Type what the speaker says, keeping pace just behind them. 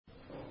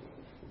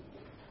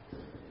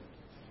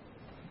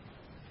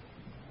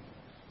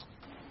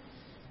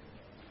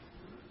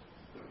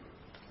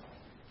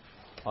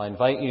I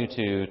invite you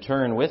to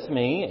turn with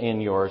me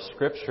in your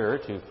scripture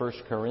to 1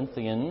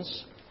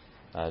 Corinthians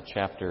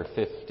chapter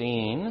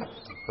 15.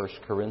 1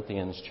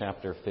 Corinthians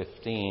chapter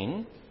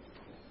 15.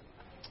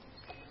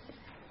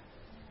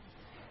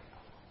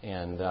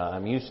 And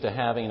I'm used to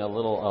having a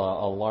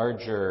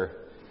larger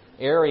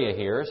area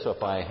here, so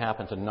if I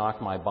happen to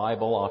knock my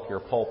Bible off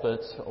your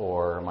pulpit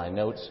or my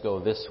notes go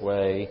this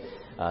way,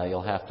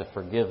 you'll have to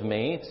forgive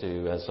me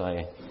as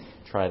I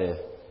try to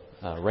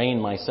rein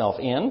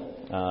myself in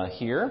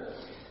here.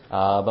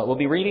 But we'll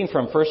be reading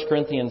from 1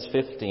 Corinthians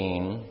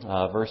 15,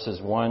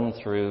 verses 1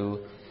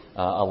 through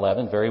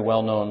 11, very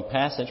well-known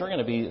passage. We're going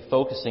to be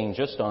focusing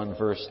just on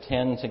verse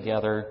 10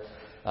 together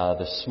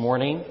this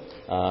morning,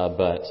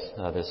 but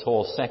this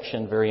whole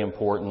section, very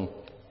important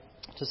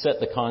to set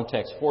the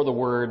context for the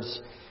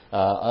words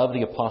of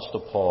the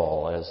Apostle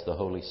Paul as the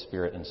Holy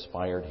Spirit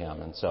inspired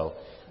him. And so,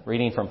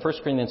 reading from 1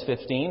 Corinthians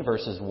 15,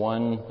 verses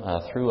 1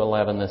 through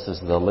 11, this is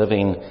the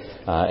living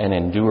and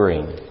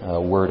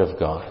enduring Word of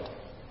God.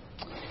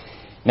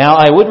 Now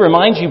I would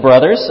remind you,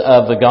 brothers,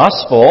 of the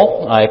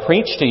gospel I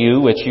preached to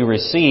you, which you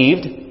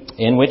received,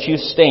 in which you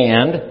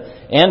stand,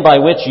 and by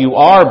which you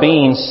are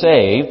being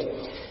saved,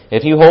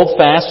 if you hold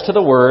fast to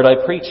the word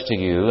I preached to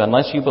you,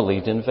 unless you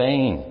believed in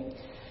vain.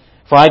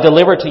 For I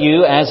delivered to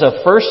you as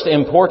of first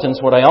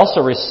importance what I also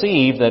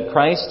received, that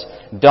Christ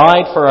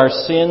died for our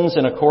sins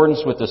in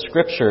accordance with the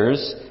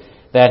Scriptures,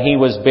 that He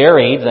was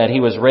buried, that He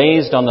was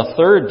raised on the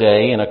third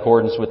day in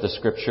accordance with the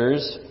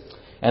Scriptures,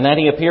 and that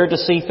He appeared to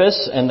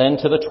Cephas, and then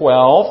to the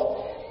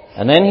 12,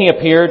 and then He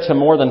appeared to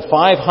more than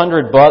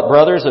 500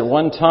 brothers at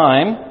one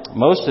time,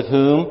 most of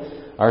whom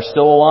are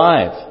still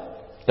alive,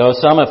 though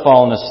some have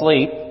fallen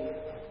asleep.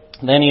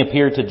 Then He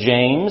appeared to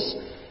James,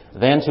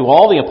 then to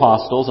all the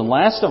apostles, and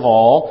last of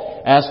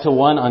all, as to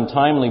one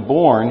untimely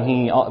born,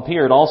 He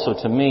appeared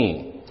also to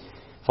me.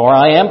 For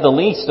I am the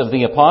least of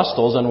the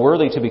apostles,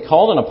 unworthy to be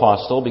called an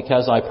apostle,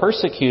 because I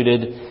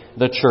persecuted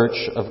the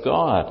church of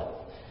God.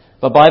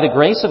 But by the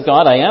grace of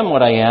God I am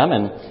what I am,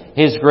 and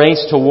His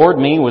grace toward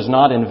me was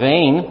not in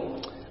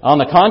vain. On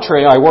the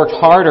contrary, I worked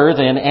harder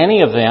than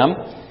any of them,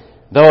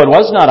 though it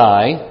was not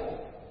I,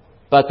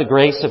 but the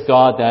grace of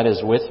God that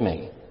is with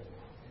me.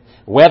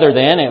 Whether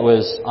then it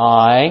was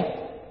I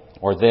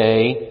or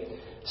they,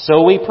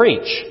 so we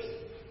preach,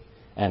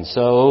 and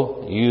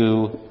so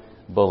you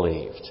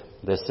believed.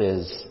 This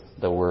is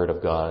the Word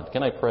of God.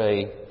 Can I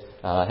pray?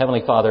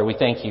 Heavenly Father, we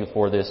thank You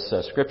for this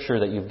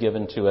Scripture that You've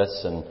given to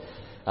us, and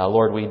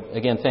Lord, we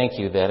again thank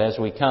You that as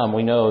we come,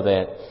 we know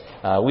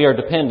that we are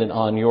dependent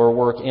on Your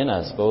work in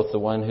us, both the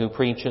one who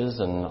preaches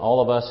and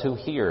all of us who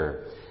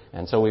hear.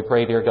 And so we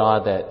pray, dear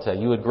God, that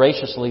You would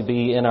graciously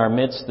be in our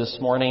midst this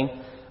morning,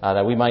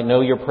 that we might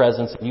know Your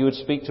presence, that You would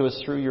speak to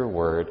us through Your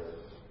Word.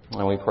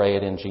 And we pray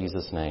it in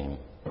Jesus' name.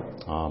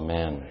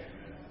 Amen.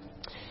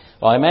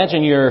 Well, I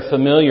imagine you're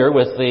familiar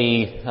with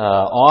the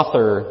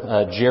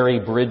author Jerry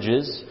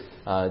Bridges.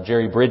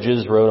 Jerry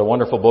Bridges wrote a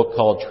wonderful book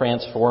called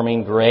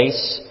Transforming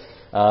Grace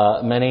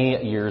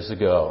many years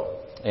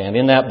ago. And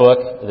in that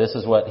book, this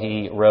is what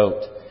he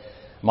wrote.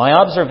 My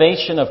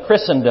observation of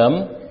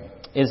Christendom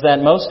is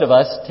that most of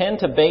us tend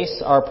to base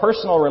our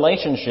personal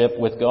relationship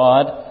with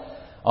God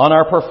on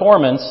our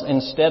performance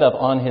instead of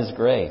on His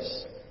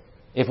grace.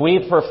 If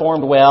we've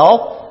performed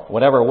well,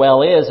 whatever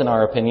well is in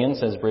our opinion,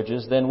 says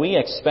Bridges, then we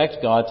expect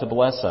God to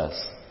bless us.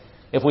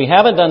 If we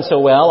haven't done so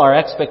well, our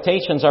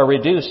expectations are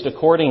reduced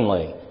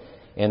accordingly.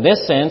 In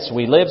this sense,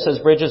 we live, says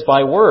Bridges,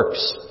 by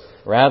works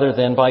rather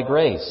than by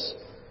grace.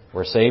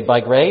 We're saved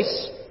by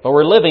grace, but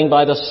we're living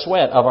by the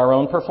sweat of our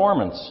own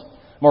performance.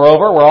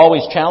 Moreover, we're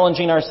always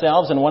challenging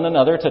ourselves and one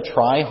another to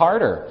try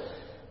harder.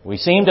 We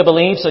seem to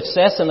believe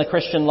success in the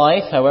Christian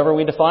life, however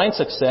we define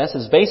success,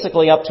 is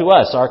basically up to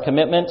us, our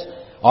commitment,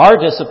 our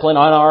discipline,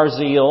 and our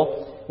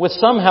zeal, with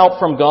some help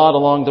from God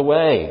along the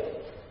way.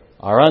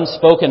 Our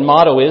unspoken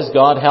motto is,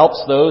 God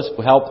helps those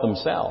who help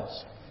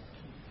themselves.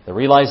 The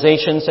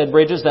realization, said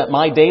Bridges, that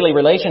my daily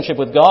relationship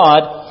with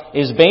God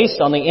is based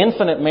on the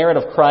infinite merit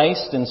of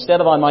Christ instead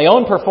of on my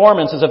own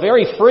performance is a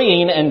very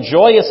freeing and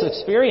joyous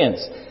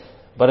experience.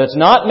 But it's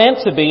not meant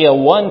to be a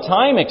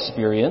one-time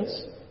experience.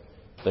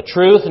 The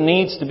truth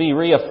needs to be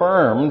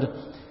reaffirmed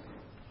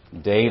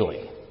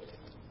daily.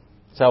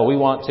 So we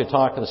want to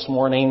talk this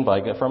morning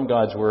from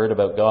God's Word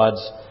about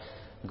God's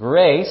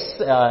grace.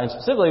 And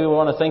specifically we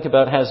want to think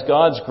about, has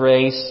God's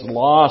grace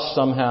lost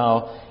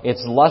somehow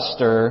its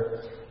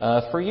luster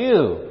for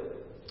you?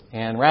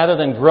 And rather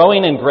than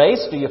growing in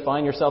grace, do you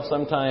find yourself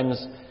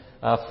sometimes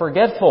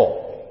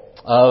forgetful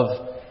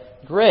of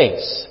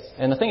grace?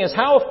 And the thing is,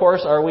 how, of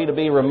course, are we to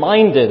be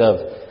reminded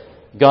of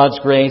God's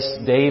grace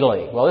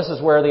daily? Well, this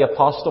is where the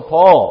Apostle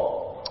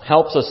Paul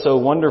helps us so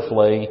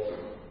wonderfully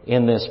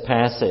in this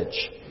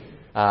passage.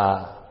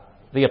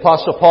 The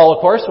Apostle Paul,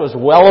 of course, was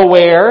well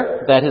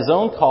aware that his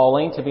own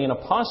calling to be an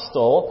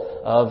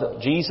apostle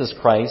of Jesus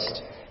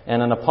Christ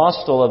and an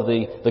apostle of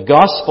the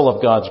gospel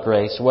of God's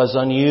grace was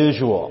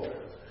unusual.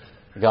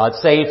 God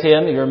saved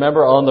him, you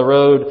remember, on the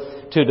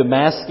road to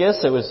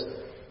Damascus. It was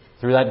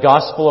through that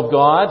gospel of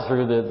God,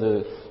 through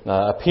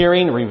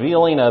appearing,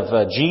 revealing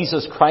of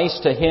Jesus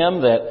Christ to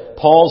him, that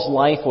Paul's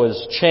life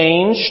was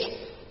changed.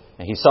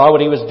 And he saw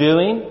what he was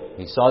doing.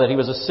 He saw that he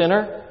was a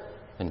sinner.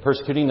 And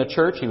persecuting the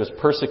church, he was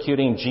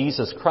persecuting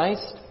Jesus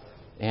Christ.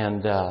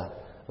 And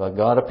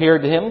God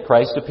appeared to him.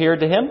 Christ appeared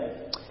to him.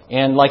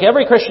 And like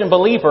every Christian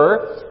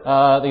believer,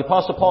 the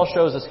Apostle Paul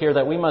shows us here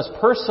that we must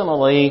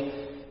personally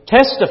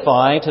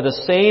testify to the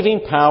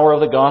saving power of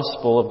the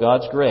gospel of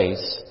God's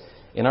grace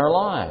in our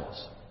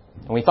lives.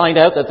 And we find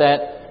out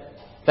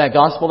that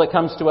gospel that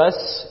comes to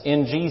us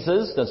in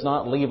Jesus does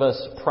not leave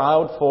us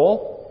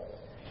proudful,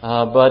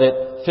 but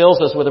it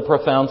fills us with a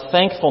profound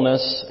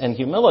thankfulness and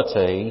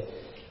humility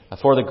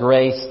for the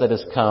grace that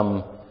has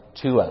come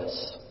to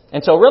us.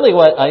 And so really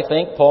what I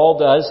think Paul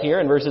does here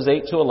in verses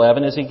 8 to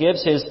 11 is he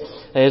gives his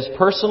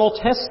personal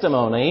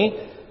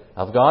testimony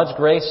of God's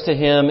grace to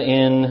him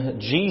in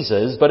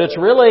Jesus, but it's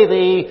really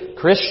the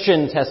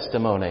Christian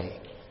testimony.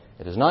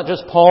 It is not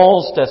just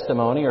Paul's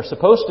testimony, or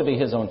supposed to be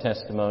his own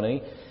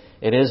testimony.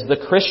 It is the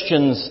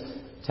Christian's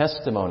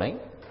testimony.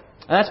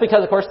 And that's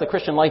because, of course, the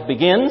Christian life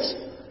begins,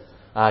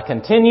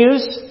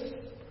 continues,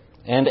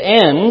 and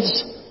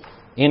ends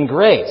in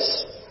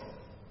grace.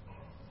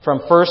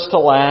 From first to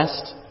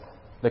last,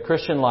 the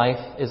Christian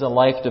life is a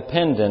life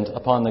dependent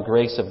upon the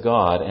grace of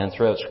God. And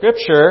throughout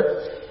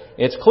Scripture,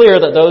 it's clear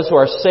that those who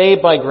are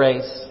saved by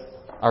grace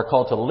are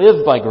called to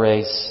live by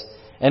grace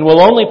and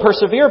will only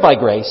persevere by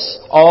grace,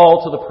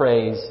 all to the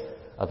praise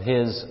of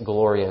His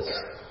glorious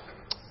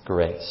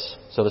grace.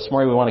 So this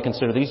morning we want to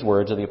consider these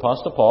words of the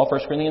Apostle Paul,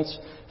 1 Corinthians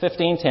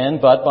 15:10,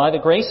 "But by the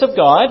grace of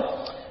God,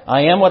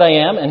 I am what I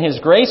am, and His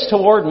grace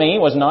toward me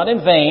was not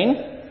in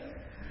vain.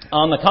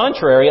 On the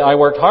contrary, I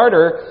worked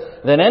harder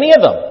than any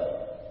of them,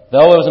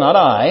 though it was not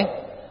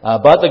I,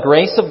 but the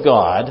grace of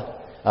God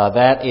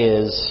that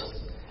is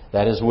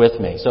with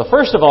me." So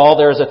first of all,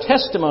 there's a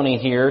testimony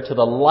here to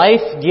the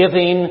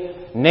life-giving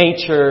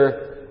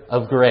nature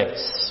of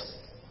grace.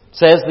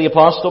 Says the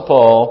Apostle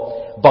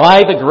Paul,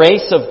 "By the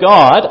grace of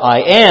God,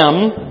 I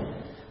am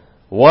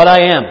what I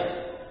am."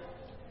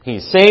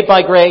 He's saved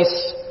by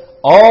grace.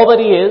 All that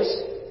he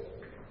is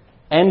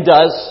and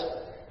does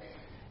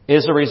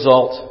is a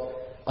result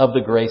of the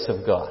grace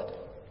of God.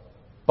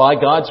 By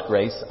God's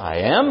grace, I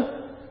am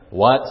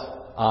what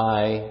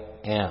I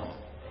am.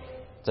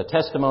 It's a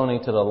testimony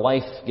to the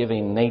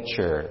life-giving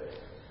nature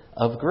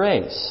of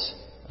grace.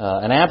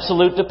 An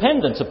absolute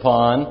dependence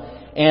upon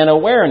and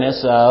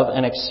awareness of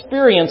an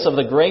experience of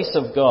the grace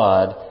of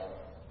God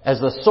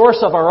as the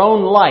source of our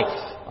own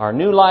life, our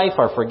new life,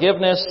 our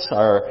forgiveness,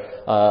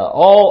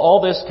 all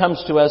this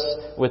comes to us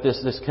with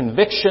this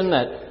conviction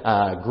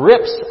that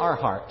grips our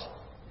heart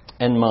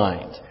and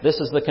mind. This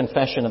is the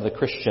confession of the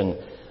Christian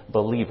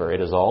believer.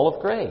 It is all of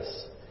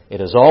grace. It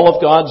is all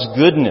of God's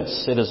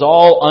goodness. It is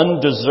all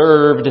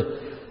undeserved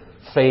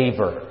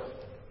favor.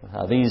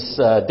 These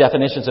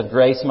definitions of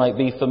grace might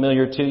be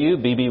familiar to you.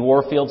 B.B.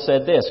 Warfield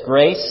said this: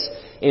 "Grace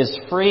is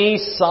free,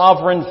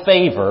 sovereign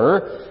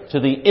favor to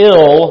the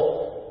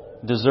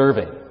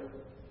ill-deserving."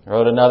 I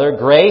wrote another: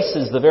 "Grace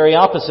is the very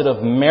opposite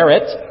of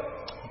merit.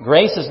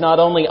 Grace is not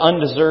only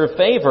undeserved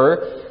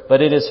favor,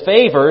 but it is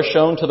favor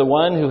shown to the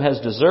one who has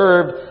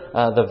deserved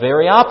the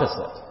very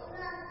opposite.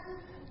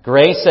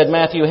 Grace," said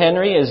Matthew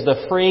Henry, "is the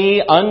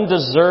free,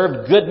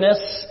 undeserved goodness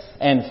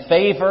and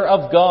favor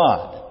of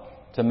God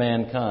to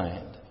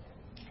mankind.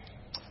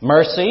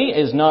 Mercy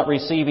is not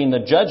receiving the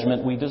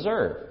judgment we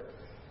deserve.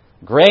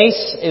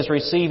 Grace is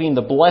receiving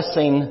the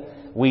blessing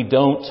we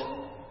don't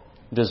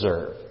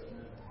deserve."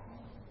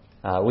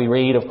 We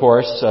read, of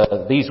course,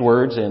 these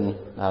words in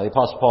the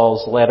Apostle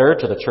Paul's letter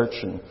to the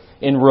church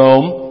in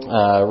Rome,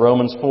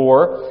 Romans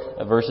 4,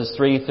 verses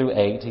 3 through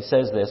 8. He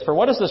says this: "For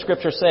what does the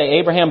Scripture say?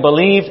 Abraham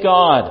believed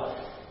God.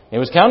 It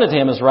was counted to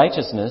him as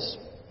righteousness.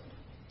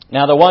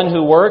 Now the one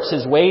who works,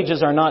 his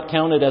wages are not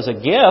counted as a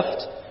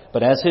gift,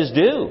 but as his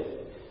due.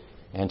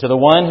 And to the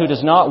one who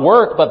does not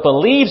work, but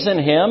believes in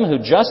him who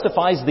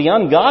justifies the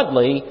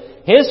ungodly,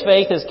 his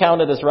faith is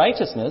counted as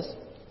righteousness.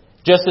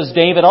 Just as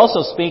David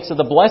also speaks of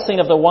the blessing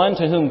of the one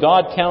to whom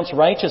God counts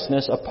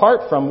righteousness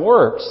apart from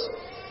works.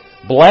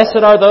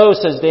 Blessed are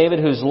those," says David,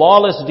 "whose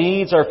lawless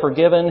deeds are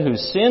forgiven,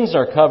 whose sins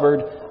are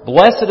covered.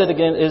 Blessed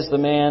is the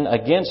man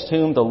against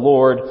whom the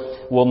Lord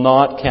will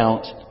not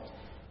count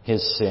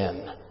his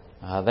sin."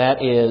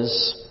 That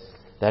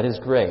is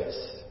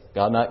grace.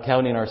 God not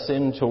counting our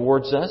sin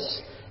towards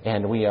us,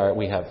 and we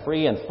have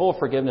free and full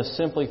forgiveness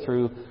simply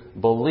through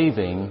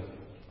believing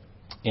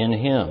in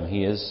Him.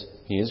 He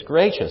is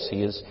gracious.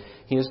 He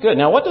is good.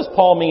 Now, what does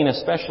Paul mean,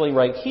 especially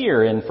right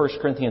here in 1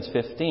 Corinthians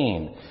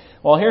 15?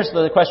 Well, here's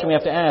the question we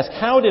have to ask.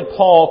 How did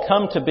Paul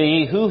come to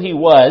be who he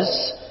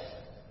was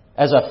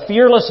as a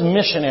fearless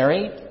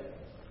missionary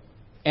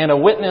and a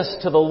witness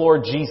to the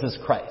Lord Jesus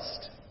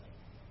Christ?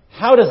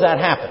 How does that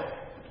happen?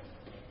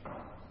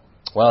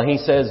 Well, he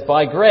says,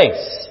 by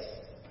grace.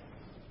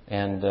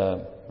 And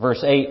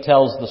verse 8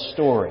 tells the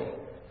story.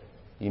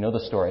 You know the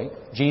story.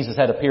 Jesus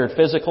had appeared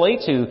physically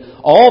to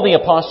all the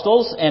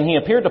apostles, and He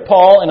appeared to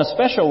Paul in a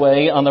special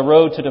way on the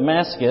road to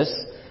Damascus,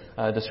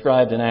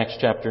 described in Acts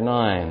chapter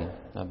 9.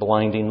 A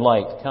blinding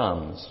light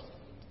comes.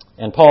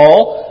 And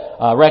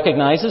Paul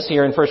recognizes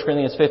here in 1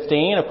 Corinthians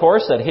 15, of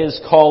course, that his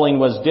calling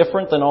was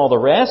different than all the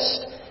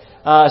rest,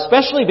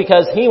 especially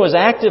because he was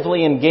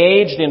actively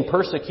engaged in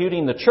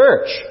persecuting the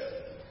church.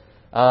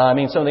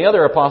 Some of the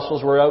other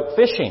apostles were out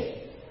fishing,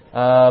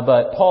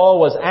 but Paul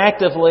was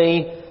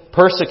actively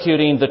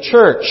persecuting the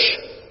church.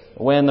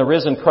 When the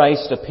risen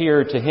Christ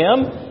appeared to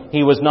him,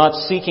 he was not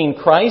seeking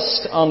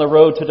Christ on the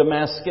road to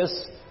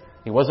Damascus.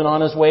 He wasn't on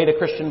his way to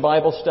Christian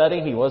Bible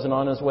study. He wasn't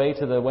on his way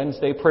to the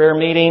Wednesday prayer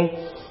meeting.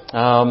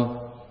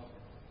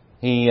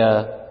 He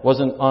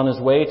wasn't on his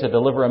way to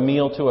deliver a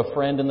meal to a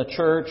friend in the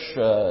church,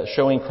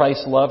 showing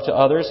Christ's love to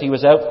others. He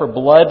was out for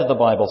blood, the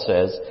Bible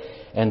says,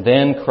 and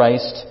then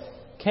Christ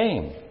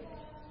came.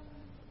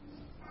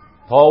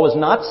 Paul was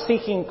not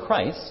seeking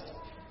Christ,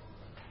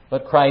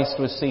 but Christ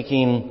was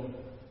seeking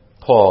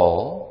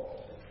Paul.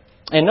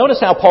 And notice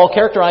how Paul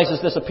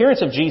characterizes this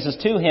appearance of Jesus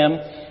to him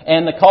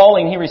and the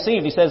calling he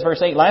received. He says,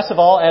 verse 8, last of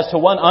all, as to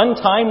one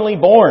untimely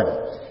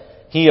born,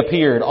 he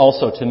appeared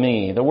also to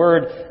me. The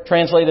word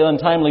translated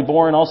untimely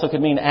born also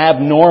could mean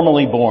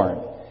abnormally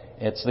born.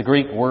 It's the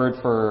Greek word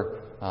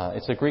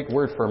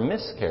for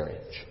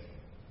miscarriage.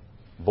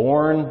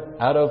 Born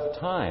out of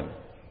time.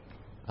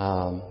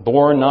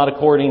 Born not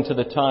according to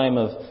the time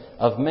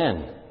of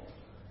men.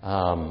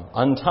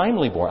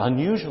 Untimely born,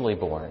 unusually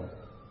born.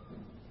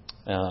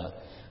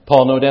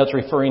 Paul no doubt is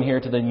referring here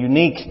to the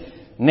unique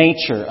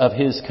nature of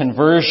his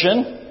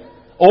conversion,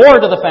 or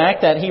to the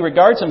fact that he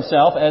regards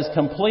himself as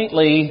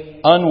completely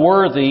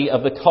unworthy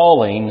of the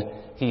calling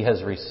he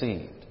has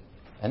received.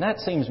 And that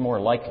seems more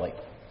likely,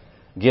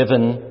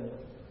 given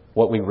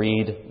what we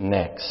read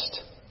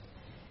next.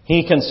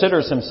 He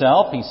considers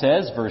himself, he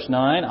says, verse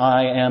 9,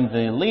 I am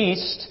the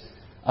least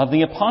of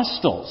the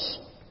apostles,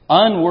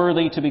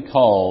 unworthy to be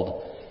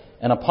called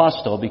an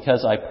apostle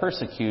because I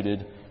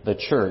persecuted the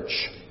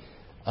church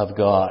of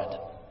God.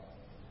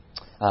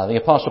 The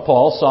Apostle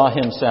Paul saw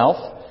himself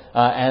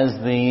as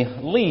the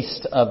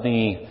least of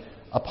the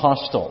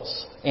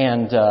apostles,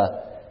 and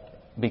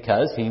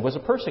because he was a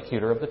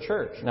persecutor of the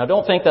church. Now,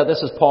 don't think that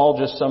this is Paul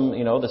just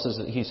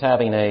he's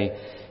having a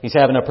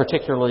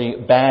particularly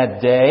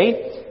bad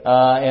day,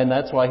 and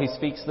that's why he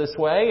speaks this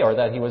way, or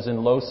that he was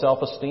in low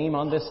self-esteem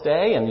on this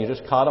day, and you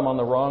just caught him on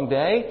the wrong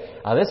day.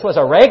 This was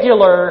a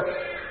regular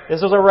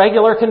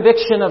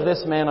conviction of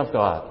this man of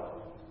God.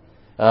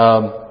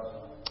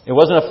 It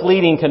wasn't a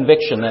fleeting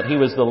conviction that he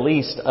was the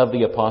least of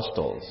the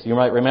apostles. You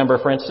might remember,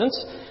 for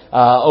instance,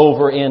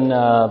 over in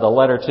the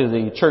letter to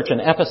the church in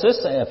Ephesus,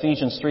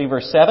 Ephesians 3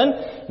 verse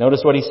 7.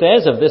 Notice what he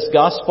says of this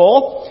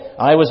gospel.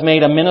 I was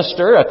made a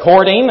minister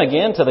according,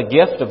 again, to the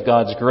gift of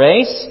God's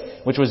grace,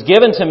 which was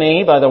given to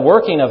me by the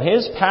working of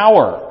His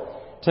power.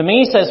 To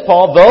me, says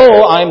Paul,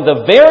 though I'm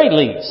the very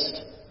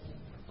least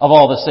of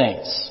all the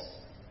saints,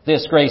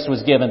 this grace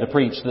was given to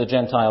preach to the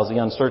Gentiles the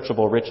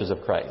unsearchable riches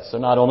of Christ. So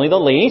not only the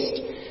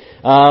least,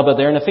 but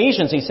there in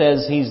Ephesians he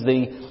says he's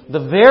the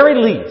very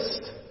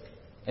least.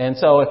 And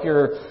so if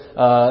you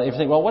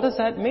think, well, what does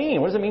that mean?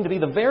 What does it mean to be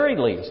the very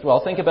least? Well,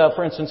 think about,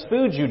 for instance,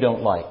 foods you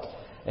don't like.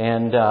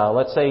 And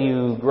let's say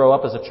you grow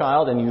up as a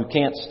child and you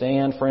can't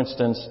stand, for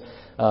instance,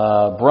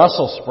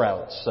 Brussels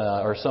sprouts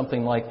or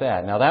something like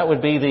that. Now that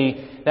would be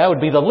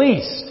the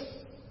least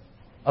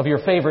of your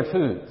favorite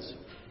foods,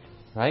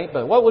 right?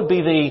 But what would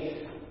be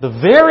the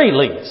very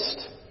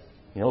least?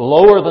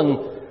 Lower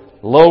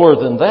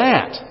than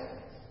that.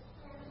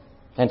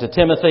 And to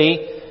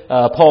Timothy,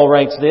 Paul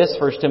writes this,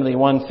 1 Timothy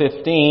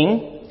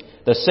 1:15.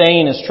 The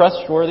saying is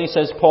trustworthy,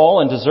 says Paul,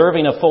 and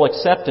deserving of full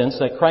acceptance,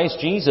 that Christ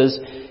Jesus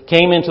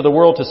came into the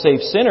world to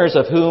save sinners,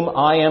 of whom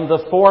I am the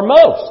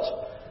foremost.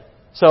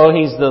 So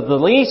he's the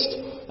least,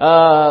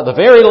 the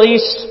very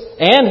least,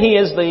 and he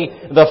is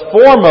the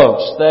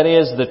foremost, that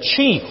is, the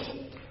chief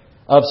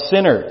of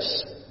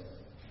sinners.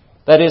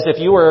 That is, if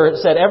you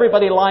said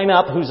everybody line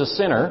up who's a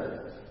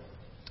sinner,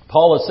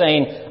 Paul is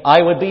saying,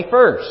 I would be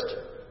first.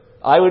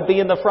 I would be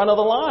in the front of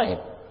the line.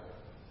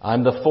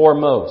 I'm the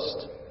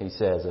foremost, he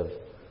says,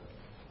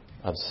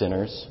 of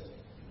sinners.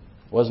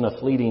 It wasn't a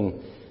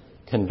fleeting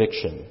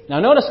conviction.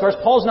 Now notice, of course,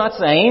 Paul's not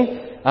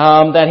saying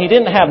that he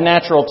didn't have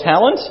natural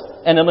talent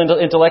and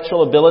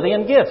intellectual ability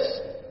and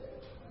gifts.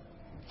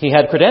 He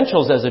had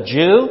credentials as a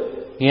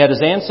Jew. He had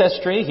his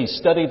ancestry. He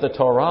studied the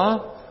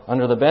Torah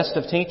under the best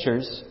of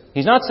teachers.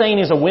 He's not saying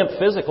he's a wimp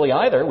physically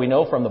either. We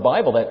know from the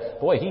Bible that,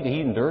 he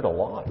endured a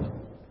lot.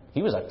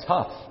 He was a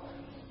tough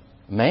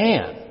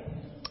man.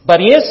 But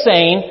he is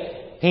saying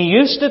he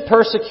used to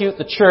persecute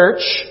the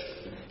church.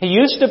 He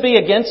used to be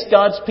against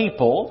God's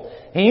people.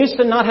 He used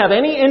to not have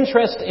any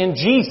interest in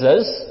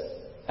Jesus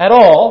at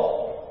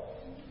all.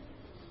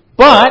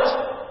 But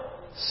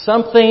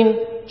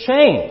something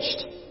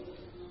changed.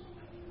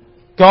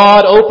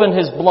 God opened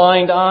his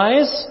blind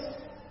eyes,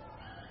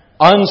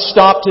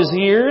 unstopped his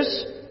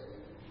ears,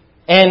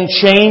 and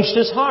changed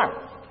his heart.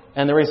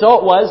 And the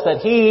result was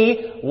that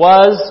he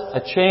was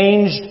a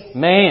changed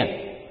man.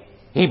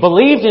 He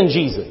believed in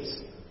Jesus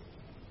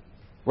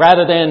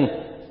rather than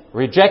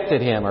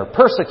rejected him or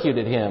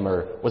persecuted him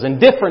or was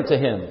indifferent to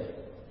him.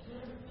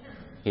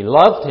 He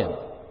loved him,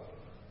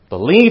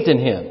 believed in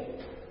him.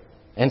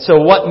 And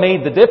so what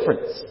made the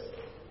difference?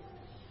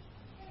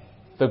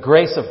 The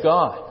grace of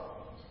God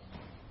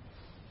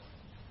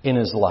in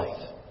his life.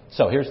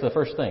 So here's the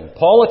first thing.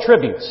 Paul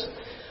attributes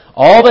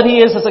all that he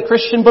is as a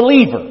Christian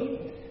believer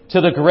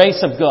to the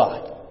grace of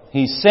God.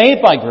 He's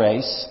saved by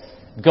grace.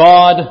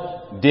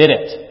 God did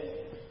it.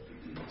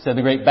 Said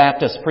the great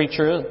Baptist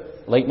preacher,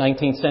 late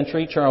 19th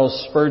century,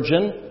 Charles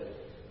Spurgeon.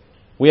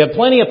 We have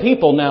plenty of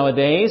people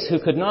nowadays who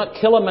could not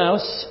kill a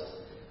mouse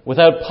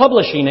without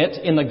publishing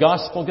it in the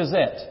Gospel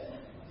Gazette.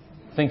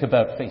 Think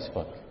about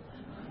Facebook.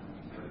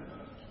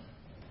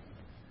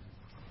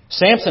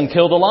 Samson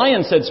killed a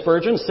lion, said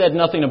Spurgeon, said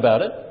nothing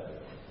about it.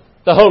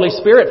 The Holy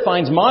Spirit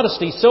finds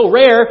modesty so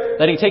rare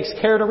that he takes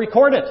care to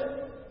record it.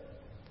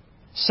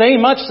 Say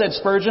much, said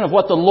Spurgeon, of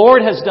what the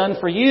Lord has done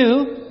for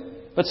you,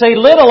 but say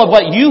little of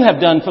what you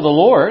have done for the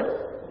Lord.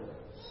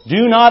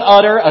 Do not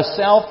utter a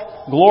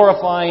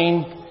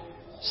self-glorifying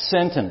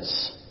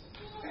sentence.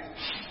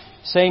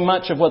 Say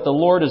much of what the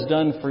Lord has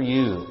done for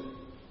you.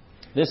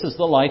 This is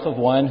the life of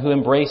one who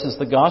embraces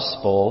the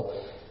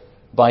gospel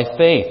by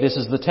faith. This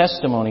is the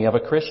testimony of a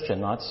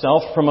Christian. Not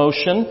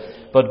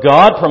self-promotion, but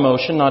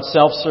God-promotion. Not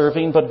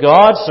self-serving, but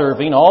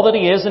God-serving. All that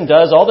he is and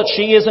does, all that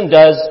she is and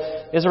does,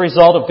 is a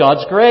result of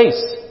God's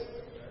grace.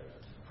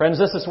 Friends,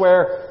 this is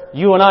where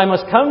you and I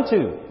must come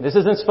to. This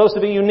isn't supposed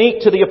to be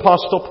unique to the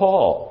Apostle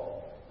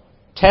Paul.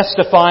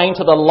 Testifying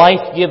to the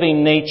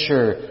life-giving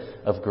nature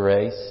of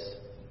grace.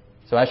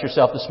 So ask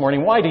yourself this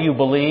morning, why do you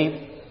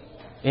believe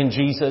in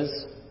Jesus?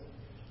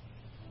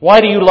 Why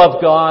do you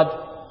love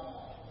God?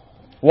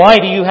 Why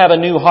do you have a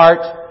new heart?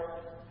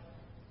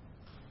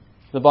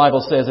 The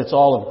Bible says it's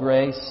all of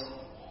grace,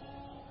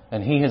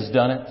 and He has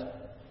done it,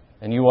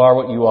 and you are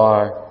what you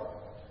are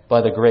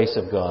by the grace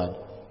of God.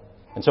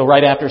 And so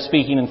right after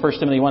speaking in 1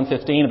 Timothy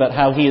 1:15 about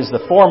how he is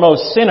the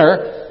foremost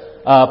sinner,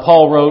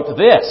 Paul wrote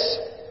this,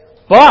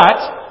 "But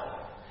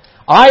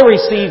I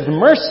received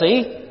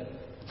mercy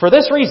for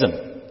this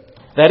reason,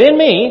 that in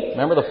me,"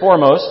 remember the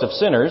foremost of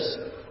sinners,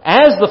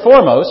 "as the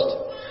foremost,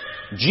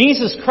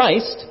 Jesus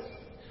Christ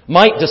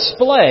might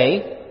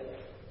display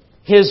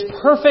His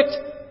perfect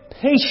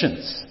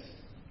patience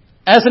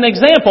as an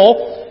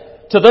example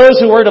to those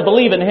who were to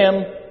believe in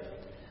Him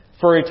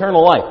for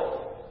eternal life."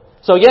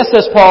 So yes,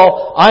 says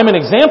Paul, I'm an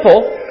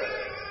example,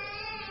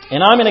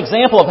 and I'm an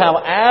example of how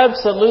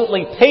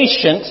absolutely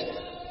patient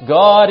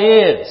God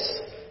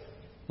is.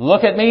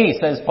 Look at me,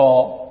 says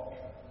Paul.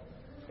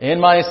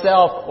 In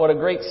myself, what a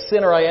great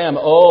sinner I am.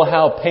 Oh,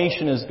 how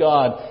patient is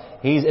God.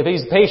 If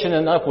He's patient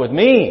enough with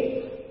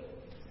me,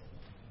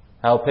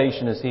 how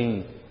patient is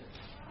He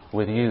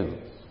with you?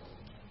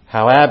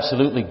 How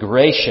absolutely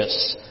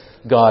gracious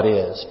God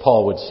is,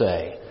 Paul would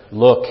say.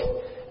 Look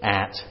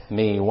at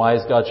me. Why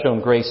has God shown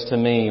grace to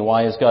me?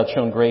 Why has God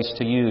shown grace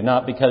to you?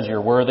 Not because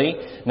you're worthy,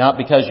 not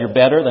because you're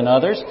better than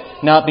others,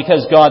 not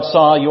because God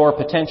saw your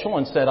potential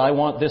and said, I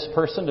want this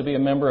person to be a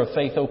member of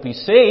Faith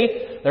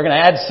OPC. They're going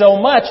to add so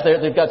much.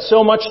 They've got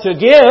so much to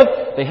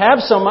give. They have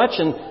so much.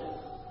 And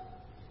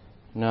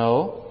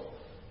no,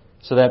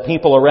 so that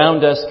people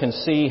around us can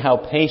see how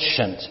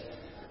patient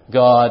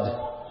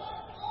God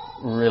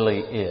really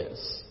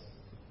is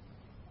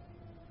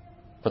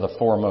for the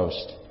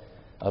foremost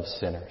of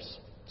sinners.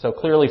 So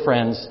clearly,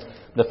 friends,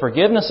 the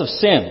forgiveness of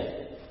sin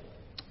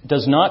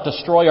does not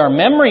destroy our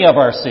memory of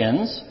our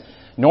sins,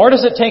 nor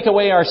does it take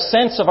away our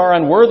sense of our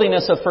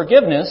unworthiness of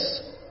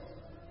forgiveness.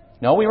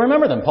 No, we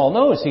remember them. Paul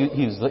knows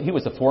he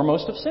was the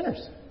foremost of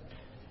sinners.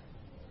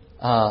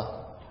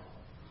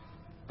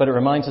 But it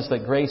reminds us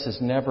that grace is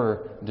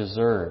never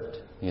deserved,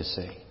 you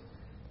see.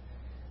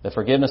 The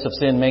forgiveness of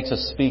sin makes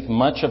us speak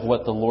much of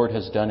what the Lord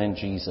has done in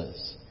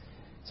Jesus.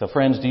 So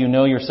friends, do you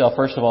know yourself,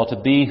 first of all, to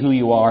be who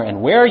you are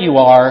and where you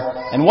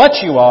are and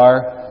what you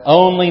are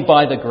only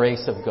by the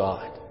grace of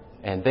God?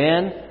 And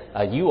then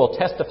you will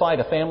testify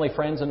to family,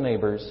 friends, and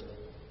neighbors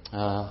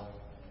that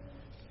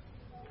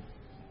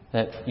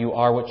you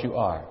are what you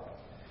are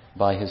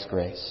by His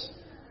grace.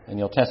 And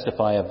you'll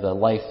testify of the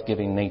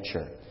life-giving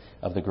nature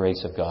of the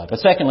grace of God. But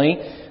secondly,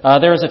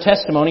 there is a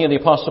testimony of the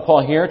Apostle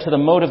Paul here to the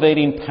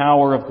motivating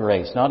power of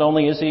grace. Not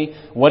only is he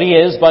what he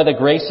is by the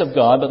grace of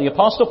God, but the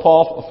Apostle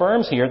Paul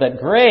affirms here that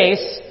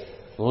grace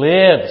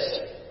lives.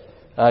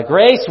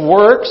 Grace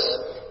works,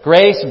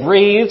 grace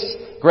breathes,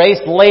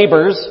 grace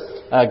labors.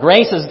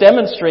 Grace is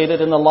demonstrated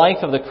in the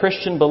life of the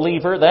Christian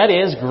believer. That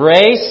is,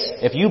 grace,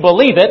 if you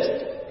believe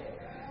it,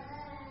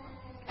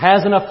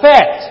 has an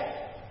effect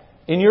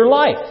in your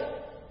life.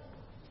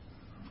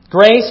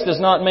 Grace does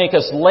not make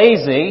us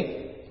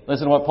lazy.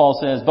 Listen to what Paul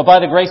says. But by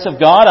the grace of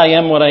God, I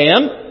am what I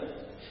am.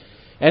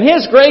 And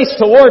His grace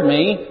toward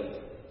me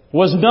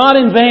was not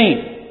in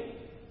vain.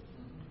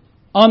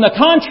 On the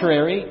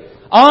contrary,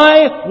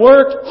 I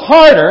worked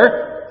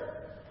harder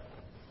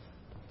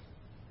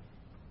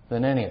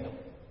than any of them.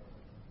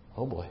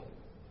 Oh boy.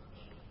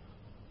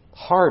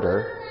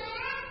 Harder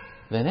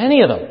than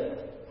any of them.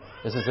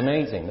 This is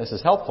amazing. This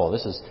is helpful.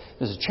 This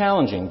is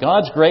challenging.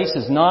 God's grace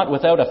is not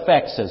without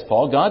effect, says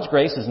Paul. God's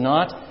grace is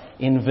not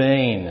in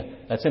vain.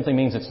 That simply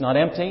means it's not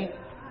empty.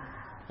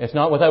 It's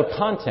not without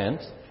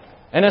content.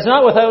 And it's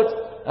not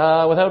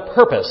without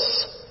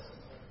purpose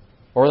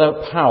or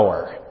without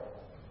power.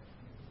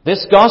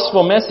 This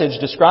gospel message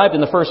described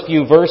in the first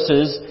few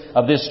verses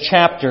of this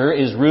chapter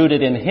is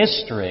rooted in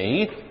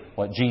history,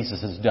 what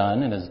Jesus has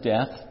done in His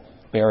death,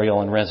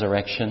 burial, and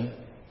resurrection.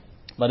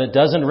 But it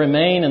doesn't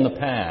remain in the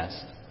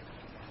past.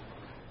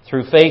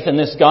 Through faith in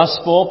this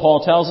gospel,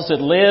 Paul tells us it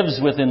lives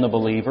within the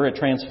believer. It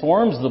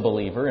transforms the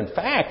believer. In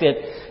fact,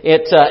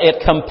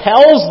 it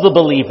compels the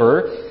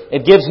believer.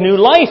 It gives new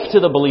life to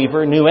the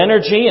believer, new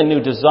energy and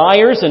new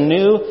desires and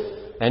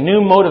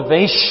new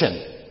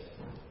motivation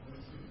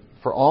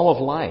for all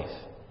of life.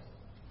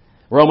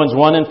 Romans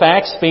 1, in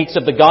fact, speaks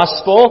of the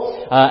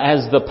gospel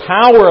as the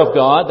power of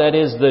God, that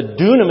is the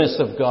dunamis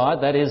of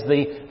God, that is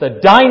the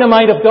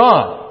dynamite of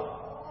God.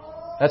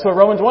 That's what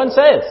Romans 1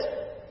 says.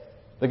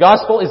 The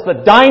gospel is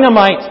the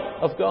dynamite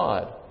of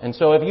God. And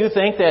so if you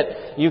think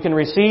that you can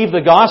receive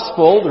the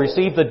gospel,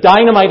 receive the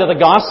dynamite of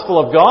the gospel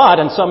of God,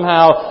 and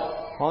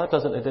somehow, well, it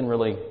didn't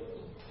really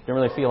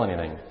feel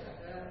anything.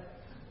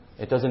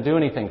 It doesn't do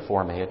anything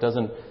for me. It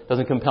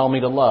doesn't compel me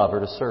to love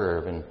or to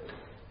serve. And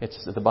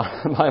the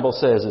Bible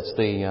says it's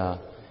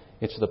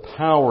the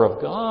power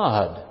of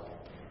God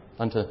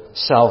unto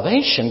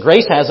salvation.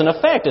 Grace has an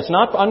effect. It's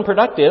not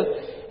unproductive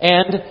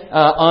and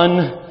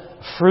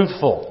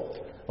unfruitful.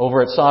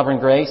 Over at Sovereign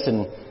Grace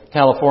in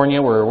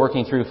California, we're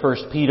working through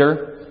 1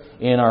 Peter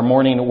in our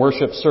morning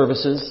worship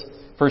services.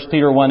 1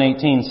 Peter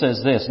 1:18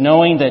 says this,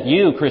 knowing that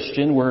you,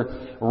 Christian, were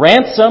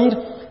ransomed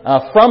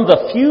from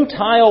the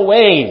futile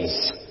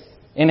ways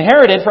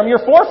inherited from your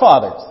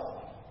forefathers.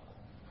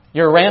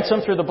 You're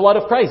ransomed through the blood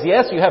of Christ.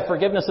 Yes, you have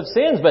forgiveness of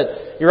sins,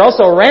 but you're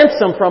also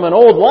ransomed from an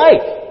old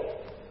life.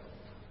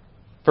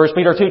 1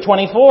 Peter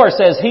 2:24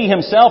 says, He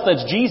Himself,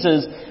 that's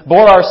Jesus,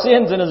 bore our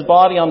sins in His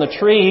body on the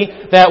tree,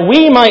 that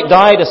we might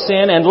die to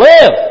sin and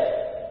live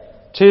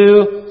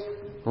to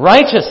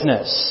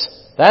righteousness.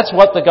 That's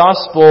what the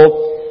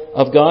gospel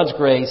of God's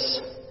grace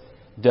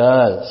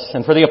does.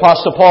 And for the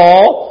Apostle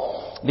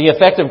Paul, the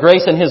effect of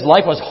grace in his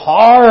life was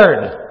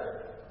hard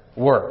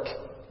work.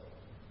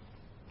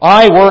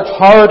 I worked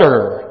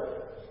harder,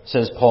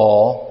 says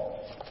Paul,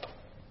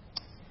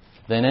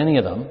 than any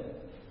of them.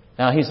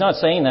 Now, he's not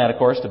saying that, of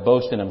course, to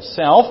boast in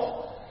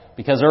himself,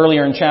 because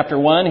earlier in chapter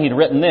 1, he'd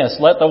written this,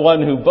 let the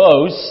one who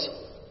boasts,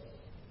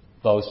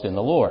 boast in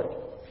the Lord.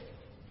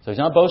 So he's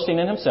not boasting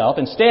in himself.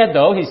 Instead,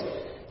 though,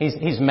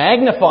 he's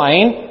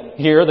magnifying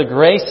here the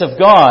grace of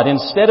God.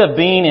 Instead of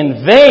being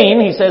in vain,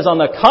 he says, on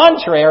the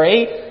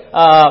contrary,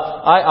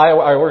 I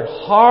worked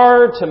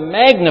hard to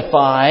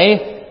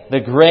magnify the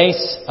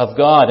grace of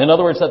God. In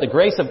other words, that the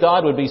grace of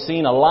God would be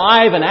seen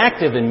alive and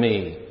active in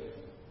me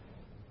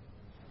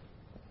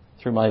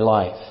through my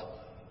life.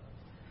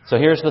 So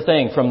here's the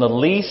thing. From the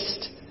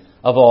least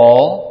of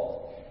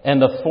all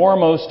and the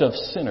foremost of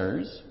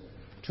sinners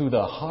to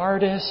the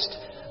hardest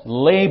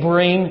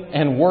laboring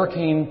and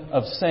working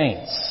of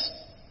saints.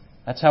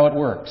 That's how it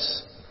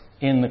works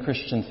in the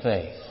Christian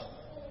faith.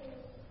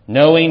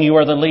 Knowing you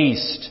are the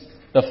least,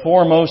 the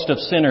foremost of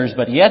sinners,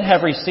 but yet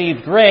have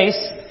received grace,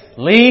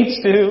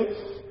 leads to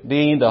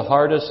being the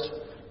hardest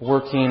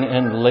working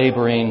and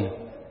laboring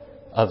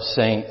of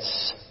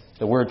saints.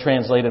 The word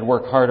translated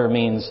work harder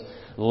means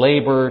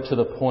labor to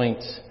the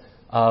point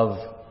of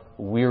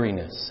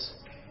weariness.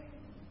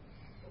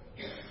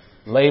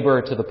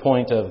 Labor to the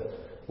point of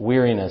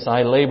weariness.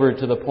 I labored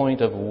to the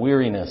point of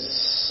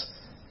weariness,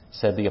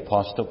 said the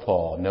Apostle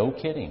Paul. No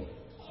kidding.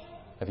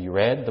 Have you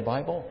read the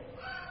Bible?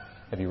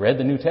 Have you read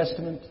the New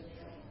Testament?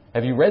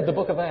 Have you read the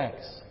book of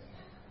Acts?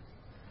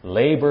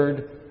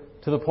 Labored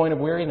to the point of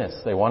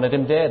weariness. They wanted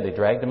him dead. They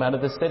dragged him out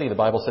of the city. The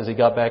Bible says he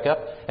got back up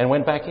and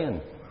went back in.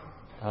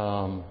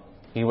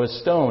 He was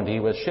stoned. He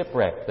was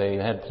shipwrecked. They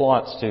had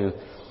plots to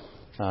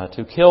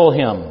kill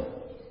him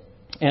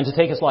and to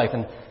take his life.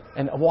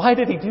 And why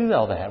did he do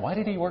all that? Why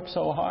did he work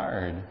so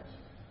hard?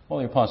 Well,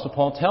 the Apostle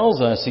Paul tells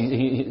us,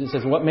 he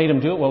says, what made him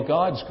do it? Well,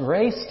 God's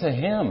grace to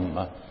him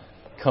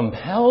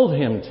compelled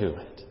him to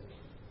it.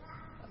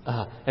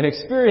 An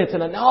experience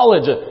and a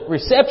knowledge, a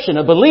reception,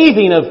 a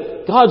believing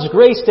of God's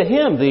grace to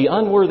him, the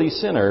unworthy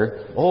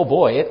sinner. Oh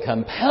boy, it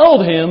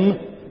compelled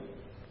him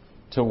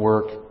to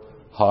work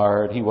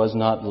hard. He was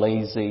not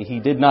lazy. He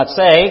did not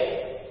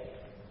say,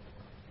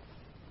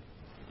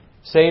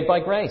 saved by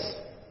grace.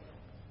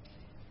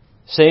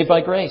 Saved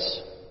by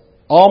grace.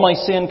 All my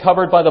sin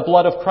covered by the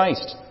blood of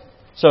Christ.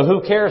 So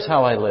who cares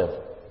how I live?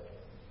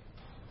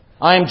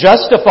 I am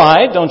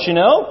justified, don't you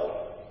know?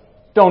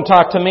 Don't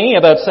talk to me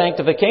about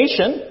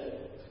sanctification.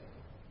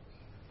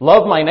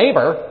 Love my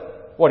neighbor.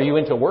 What, are you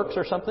into works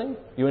or something?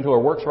 You into a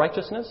works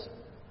righteousness?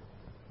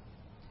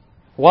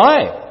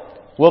 Why?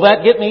 Will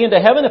that get me into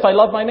heaven if I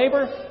love my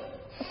neighbor?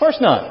 Of course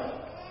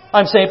not.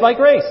 I'm saved by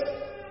grace.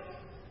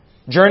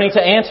 Journey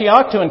to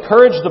Antioch to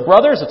encourage the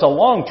brothers. It's a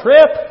long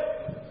trip.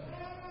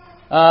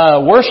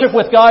 Worship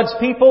with God's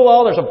people.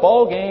 Oh, there's a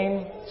ball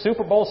game.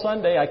 Super Bowl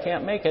Sunday. I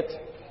can't make it.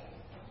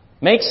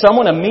 Make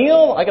someone a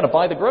meal. I got to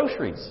buy the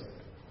groceries.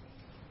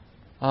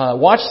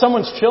 Watch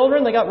someone's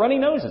children. They got runny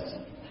noses.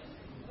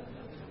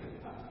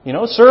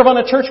 Serve on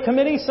a church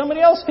committee.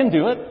 Somebody else can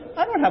do it.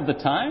 I don't have the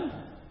time.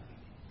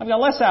 I've got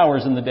less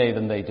hours in the day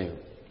than they do.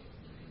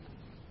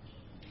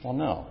 Well,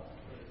 no.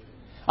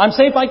 I'm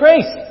saved by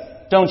grace.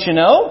 Don't you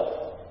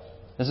know?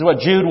 This is what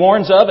Jude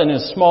warns of in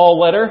his small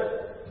letter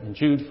in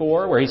Jude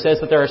 4, where he says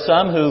that there are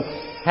some who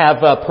have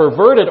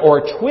perverted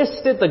or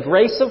twisted the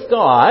grace of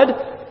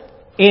God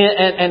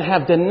and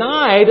have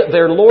denied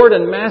their Lord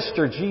and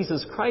Master,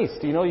 Jesus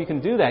Christ. You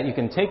can do that. You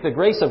can take the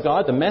grace of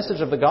God, the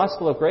message of the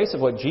gospel of grace, of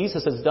what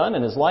Jesus has done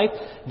in His life,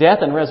 death,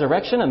 and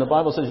resurrection, and the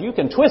Bible says you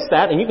can twist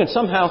that and you can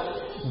somehow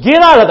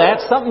get out of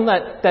that something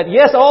that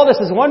yes, all this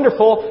is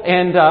wonderful,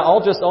 and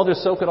I'll just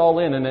soak it all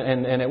in,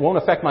 and it won't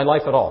affect my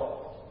life at all.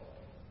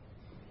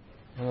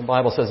 And the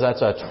Bible says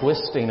that's a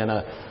twisting and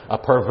a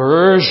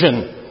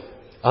perversion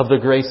of the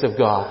grace of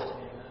God.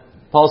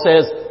 Paul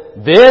says,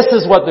 this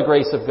is what the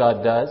grace of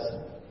God does.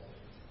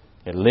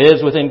 It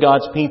lives within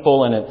God's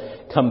people and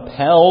it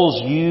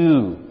compels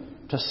you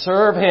to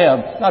serve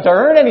Him. Not to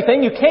earn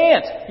anything, you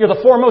can't. You're the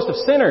foremost of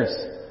sinners.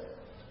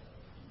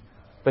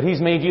 But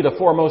He's made you the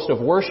foremost of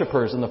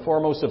worshipers and the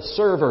foremost of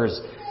servers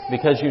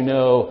because you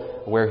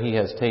know where He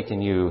has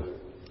taken you,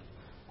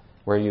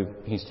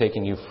 He's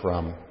taken you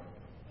from.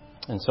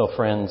 And so,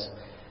 friends,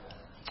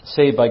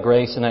 saved by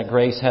grace, and that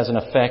grace has an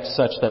effect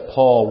such that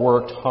Paul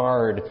worked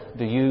hard.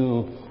 Do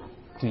you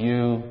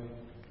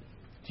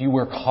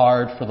work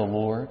hard for the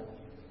Lord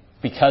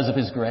because of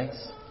His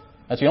grace?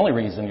 That's the only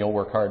reason you'll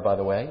work hard, by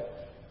the way,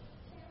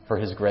 for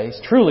His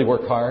grace. Truly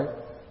work hard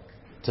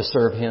to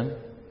serve Him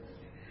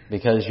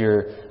because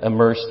you're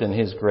immersed in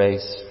His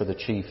grace for the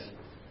chief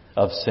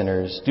of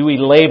sinners. Do we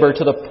labor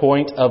to the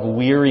point of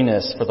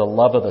weariness for the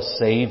love of the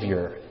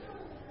Savior?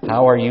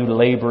 How are you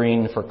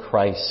laboring for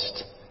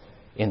Christ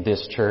in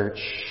this church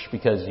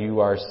because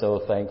you are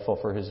so thankful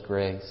for His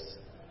grace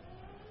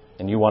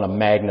and you want to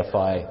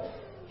magnify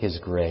His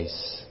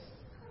grace?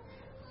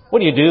 What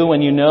do you do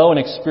when you know and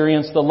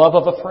experience the love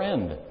of a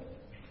friend?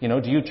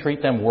 Do you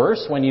treat them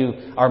worse when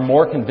you are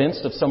more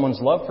convinced of someone's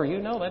love for you?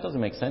 No, that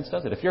doesn't make sense,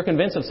 does it? If you're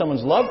convinced of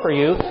someone's love for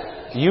you,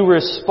 you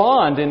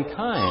respond in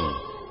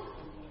kind.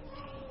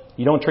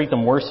 You don't treat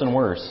them worse and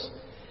worse.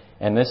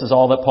 And this is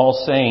all that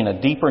Paul's saying.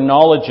 A deeper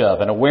knowledge of,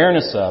 an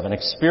awareness of, an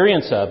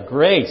experience of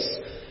grace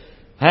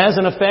has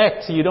an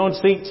effect. You don't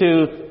seek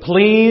to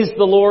please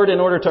the Lord in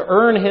order to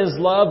earn His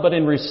love, but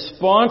in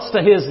response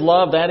to His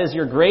love, that is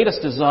your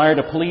greatest desire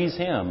to please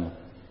Him.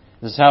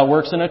 This is how it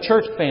works in a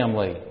church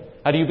family.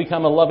 How do you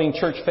become a loving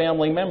church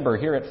family member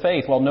here at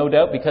Faith? Well, no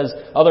doubt because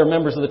other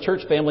members of the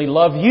church family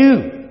love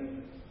you.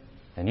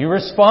 And you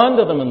respond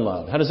to them in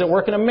love. How does it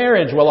work in a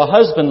marriage? Well, a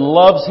husband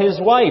loves his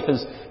wife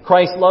as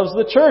Christ loves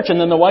the church, and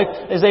then the wife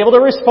is able to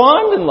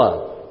respond in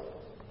love.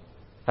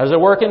 How does it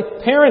work in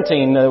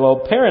parenting?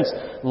 Well, parents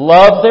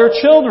love their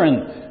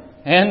children,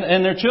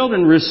 and their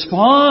children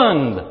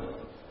respond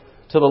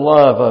to the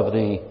love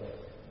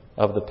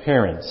of the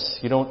parents.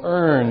 You don't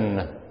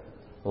earn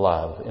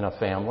love in a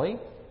family.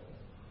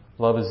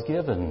 Love is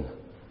given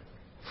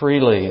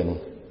freely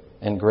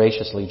and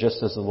graciously,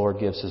 just as the Lord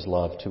gives His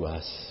love to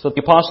us. So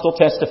the apostle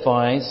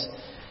testifies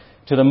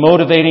to the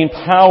motivating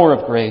power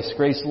of grace.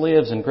 Grace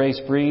lives and grace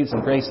breathes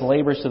and grace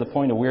labors to the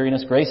point of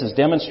weariness. Grace is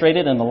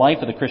demonstrated in the life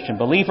of the Christian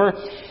believer.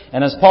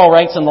 And as Paul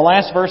writes in the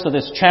last verse of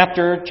this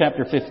chapter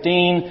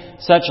 15,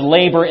 such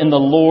labor in the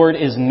Lord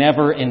is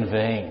never in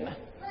vain.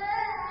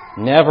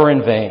 Never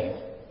in vain.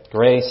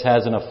 Grace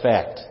has an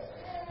effect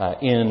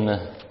in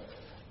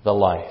the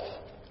life.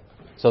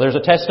 So there's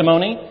a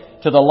testimony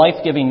to the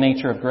life-giving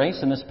nature of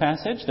grace in this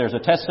passage. There's a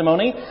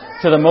testimony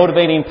to the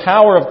motivating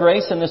power of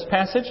grace in this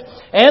passage.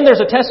 And there's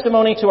a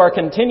testimony to our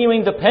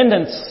continuing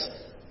dependence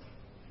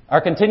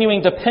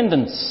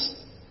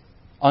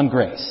on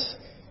grace.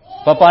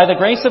 But by the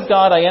grace of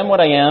God, I am what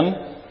I am,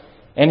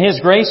 and His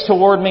grace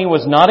toward me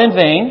was not in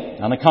vain.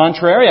 On the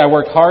contrary, I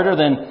worked harder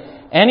than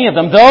any of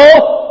them,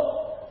 though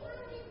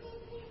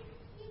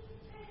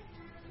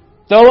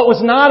it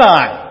was not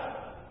I,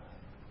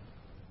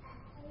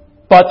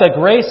 but the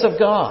grace of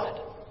God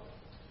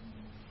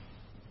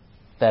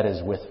that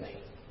is with me.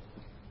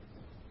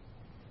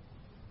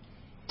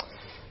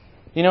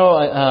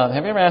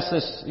 Have you ever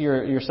asked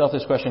yourself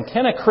this question?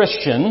 Can a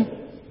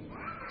Christian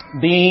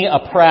be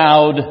a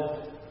proud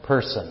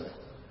person?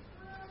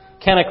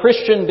 Can a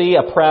Christian be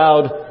a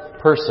proud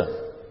person?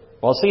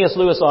 Well, C.S.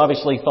 Lewis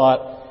obviously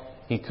thought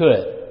he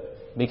could.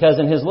 Because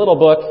in his little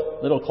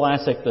book, little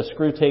classic, The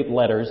Screwtape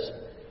Letters,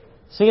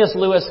 C.S.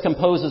 Lewis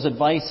composes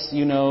advice,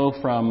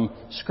 from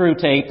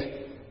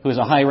Screwtape, who is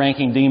a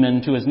high-ranking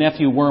demon, to his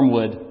nephew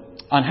Wormwood,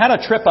 on how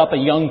to trip up a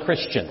young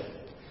Christian.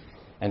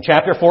 And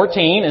chapter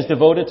 14 is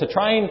devoted to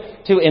trying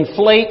to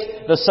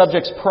inflate the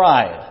subject's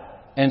pride.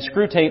 And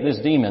Screwtape, this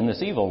demon,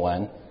 this evil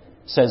one,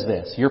 says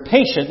this: your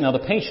patient, now the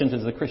patient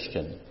is the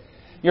Christian,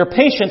 your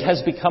patient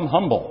has become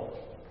humble.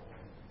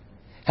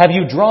 Have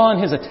you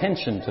drawn his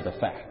attention to the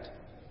fact?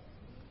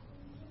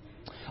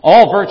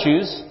 All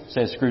virtues,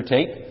 says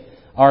Screwtape,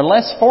 are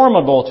less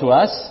formidable to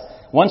us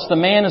once the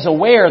man is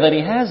aware that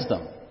he has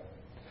them.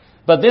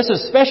 But this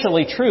is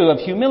especially true of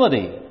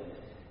humility.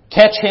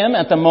 catch him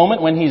at the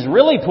moment when he's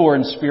really poor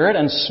in spirit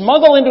and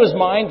smuggle into his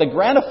mind the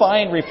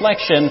gratifying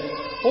reflection,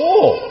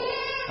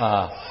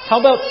 how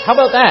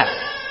about that?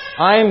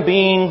 I'm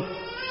being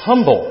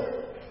humble.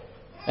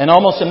 And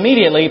almost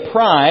immediately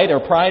pride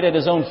at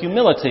his own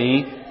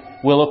humility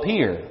will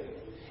appear.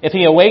 If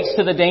he awakes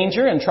to the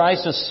danger and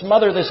tries to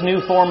smother this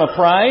new form of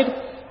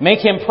pride, make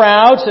him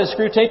proud, says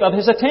Screwtape, of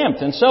his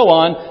attempt, and so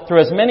on,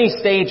 through as many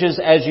stages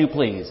as you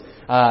please.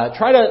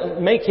 Try to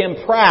make him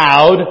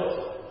proud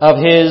of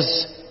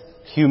his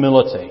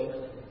humility.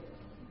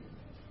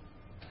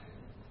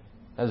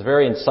 That's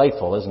very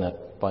insightful, isn't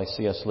it, by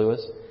C.S.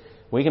 Lewis?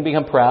 We can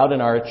become proud in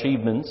our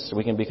achievements.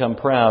 We can become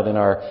proud in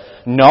our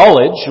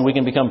knowledge. We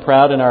can become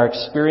proud in our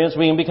experience.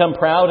 We can become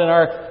proud in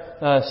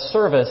our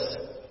service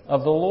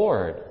of the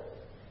Lord.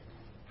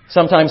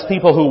 Sometimes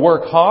people who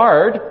work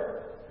hard,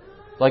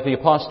 like the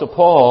Apostle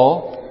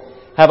Paul,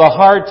 have a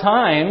hard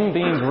time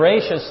being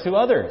gracious to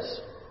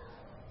others.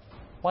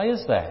 Why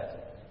is that?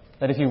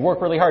 That if you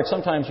work really hard,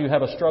 sometimes you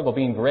have a struggle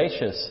being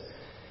gracious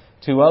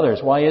to others.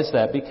 Why is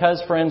that?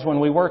 Because, friends, when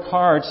we work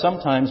hard,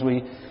 sometimes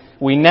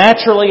we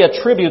naturally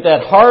attribute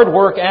that hard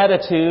work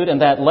attitude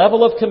and that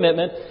level of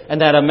commitment and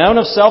that amount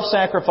of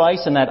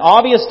self-sacrifice and that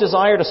obvious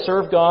desire to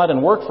serve God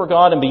and work for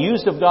God and be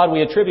used of God,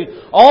 we attribute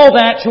all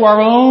that to our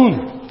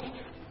own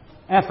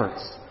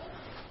efforts.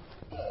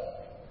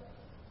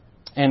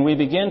 And we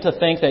begin to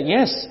think that,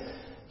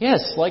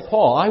 yes, like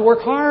Paul, I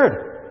work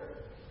hard.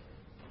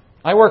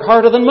 I work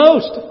harder than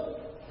most.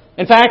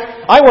 In fact,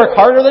 I work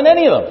harder than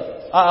any of them.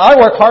 I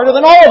work harder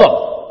than all of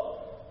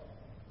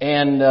them.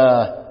 And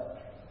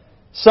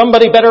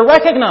somebody better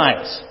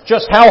recognize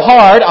just how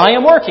hard I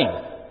am working,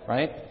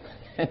 right?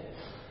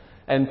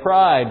 And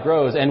pride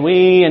grows. And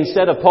we,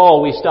 instead of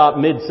Paul, we stop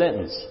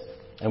mid-sentence.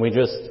 And we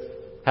just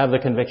have the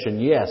conviction,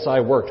 yes, I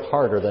worked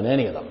harder than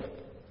any of them.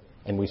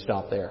 And we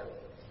stop there.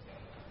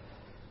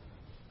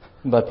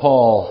 But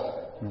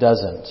Paul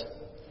doesn't.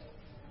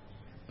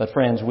 But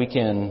friends, we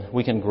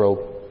can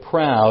grow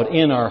proud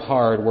in our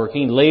hard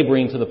working,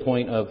 laboring to the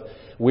point of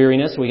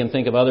weariness. We can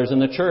think of others in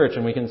the church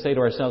and we can say to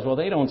ourselves, well,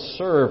 they don't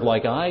serve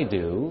like I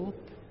do.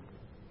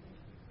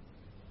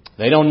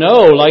 They don't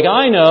know like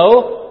I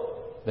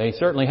know. They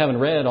certainly haven't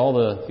read all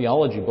the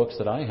theology books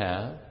that I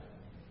have.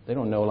 They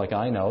don't know like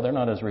I know. They're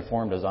not as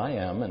reformed as I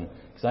am, and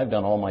because I've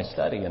done all my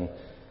study and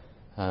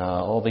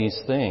all these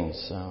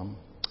things.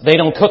 They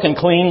don't cook and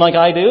clean like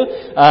I do.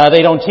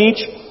 They don't teach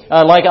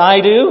like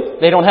I do.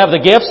 They don't have the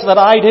gifts that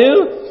I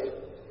do.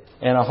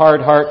 And a hard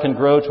heart can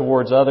grow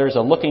towards others.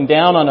 A looking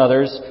down on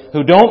others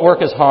who don't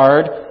work as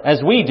hard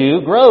as we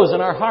do grows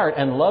in our heart.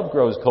 And love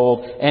grows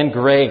cold. And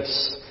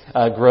grace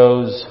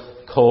grows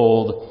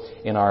cold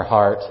in our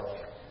heart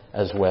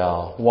as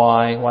well.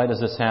 Why? Why does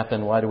this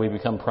happen? Why do we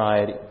become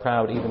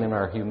proud even in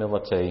our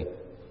humility?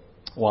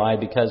 Why?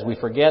 Because we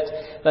forget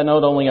that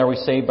not only are we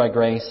saved by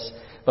grace,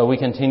 but we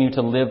continue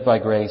to live by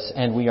grace.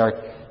 And we are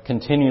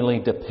continually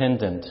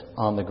dependent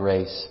on the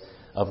grace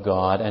of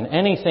God. And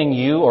anything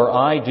you or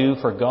I do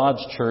for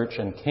God's church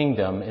and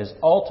kingdom is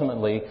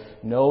ultimately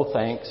no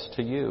thanks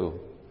to you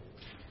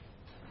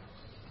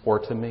or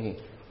to me.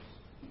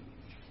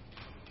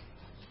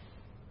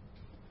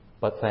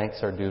 But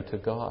thanks are due to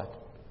God,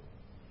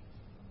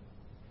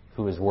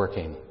 who is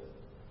working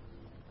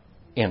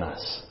in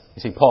us.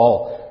 You see,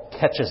 Paul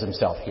catches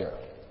himself here.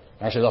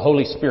 Actually, the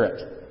Holy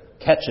Spirit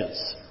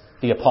catches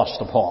the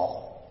Apostle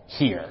Paul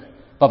here.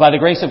 But by the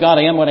grace of God,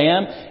 I am what I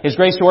am. His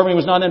grace toward me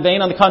was not in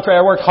vain. On the contrary,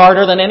 I worked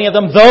harder than any of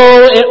them,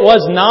 though it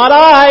was not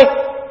I.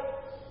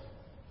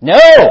 No!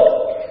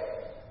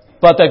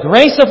 But the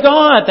grace of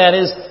God that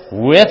is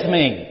with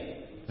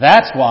me.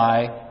 That's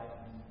why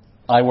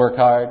I work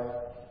hard.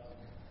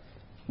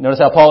 Notice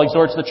how Paul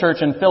exhorts the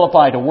church in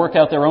Philippi to work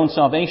out their own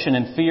salvation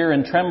in fear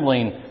and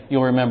trembling.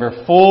 You'll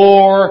remember,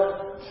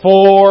 for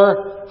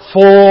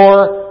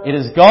it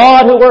is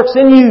God who works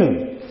in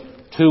you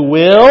to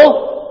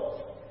will.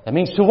 That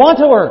means to want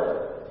to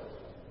work,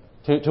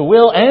 to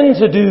will and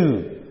to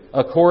do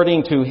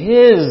according to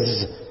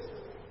His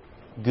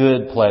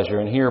good pleasure.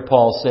 And here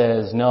Paul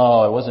says,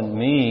 no, it wasn't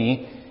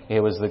me.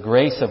 It was the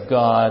grace of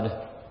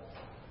God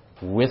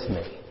with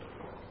me.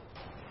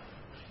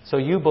 So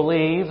you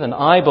believe and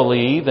I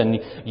believe and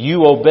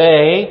you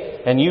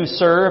obey and you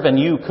serve and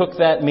you cook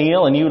that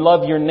meal and you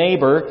love your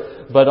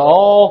neighbor. But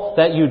all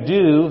that you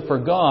do for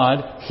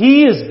God,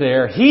 He is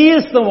there. He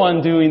is the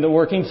one doing the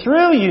working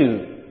through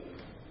you.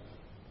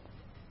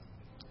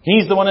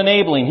 He's the one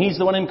enabling. He's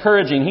the one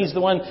encouraging. He's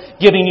the one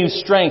giving you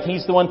strength.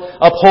 He's the one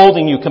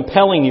upholding you,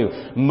 compelling you,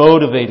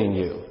 motivating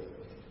you.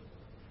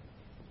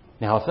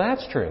 Now, if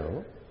that's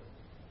true,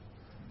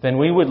 then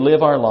we would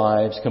live our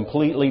lives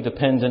completely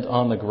dependent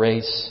on the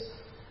grace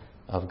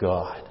of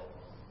God.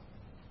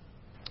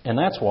 And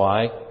that's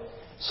why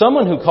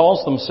someone who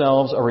calls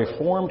themselves a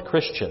Reformed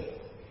Christian,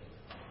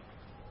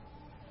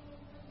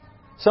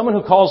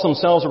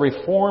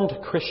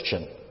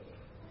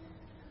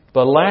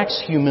 but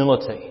lacks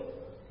humility,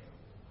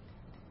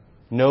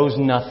 knows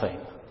nothing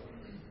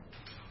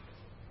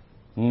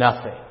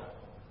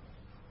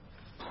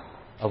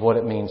of what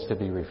it means to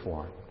be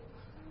reformed.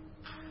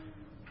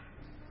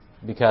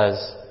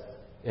 Because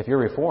if you're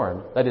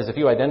Reformed, that is, if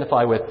you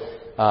identify with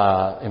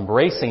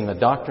embracing the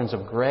doctrines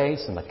of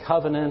grace and the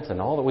covenant and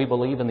all that we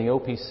believe in the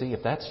OPC,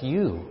 if that's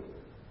you,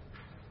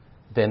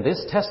 then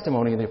this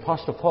testimony of the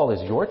Apostle Paul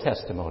is your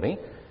testimony.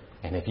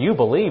 And if you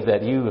believe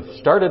that you have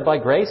started by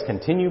grace,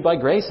 continue by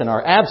grace, and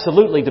are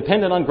absolutely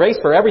dependent on grace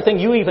for everything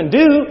you even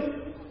do,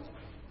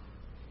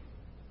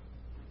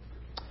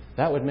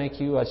 that would make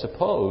you, I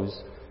suppose,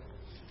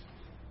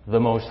 the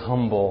most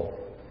humble,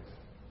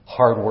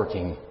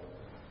 hardworking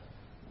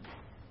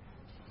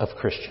of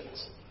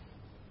Christians.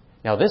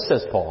 Now this,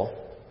 says Paul,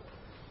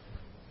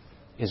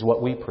 is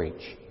what we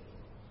preach.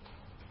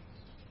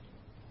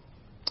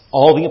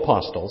 All the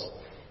apostles.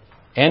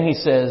 And he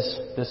says,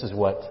 this is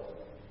what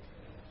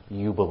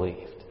you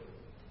believed.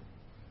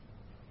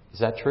 Is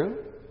that true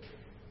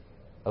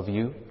of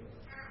you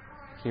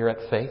here at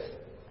Faith?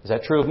 Is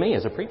that true of me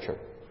as a preacher?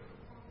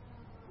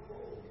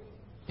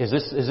 Is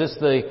this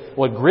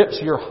what grips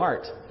your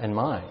heart and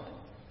mind?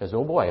 Because,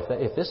 oh boy,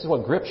 if this is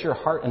what grips your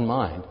heart and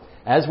mind,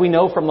 as we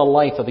know from the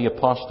life of the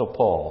Apostle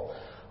Paul,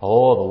 the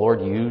Lord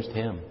used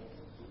him.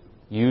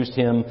 Used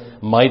him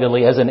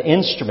mightily as an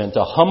instrument,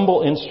 a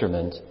humble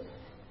instrument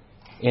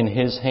in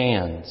His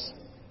hands.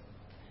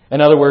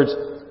 In other words,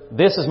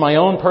 this is my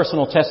own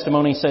personal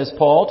testimony, says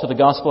Paul, to the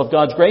gospel of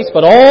God's grace,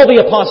 but all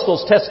the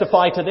apostles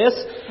testify to this,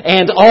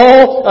 and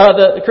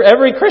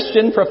every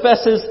Christian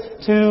professes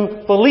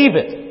to believe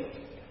it.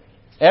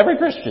 Every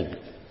Christian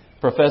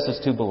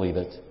professes to believe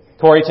it.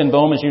 Corrie ten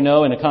Boom, as you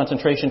know, in a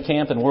concentration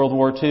camp in World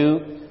War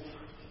II,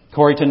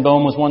 Corrie ten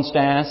Boom was once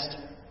asked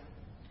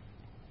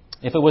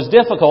if it was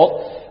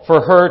difficult for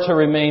her to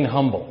remain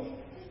humble.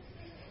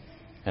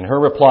 And her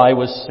reply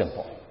was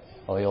simple.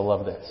 Oh, you'll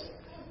love this.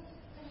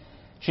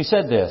 She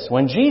said this: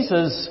 when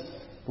Jesus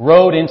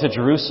rode into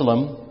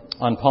Jerusalem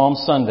on Palm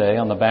Sunday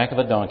on the back of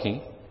a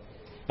donkey,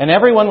 and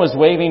everyone was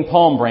waving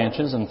palm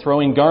branches and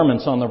throwing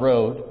garments on the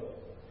road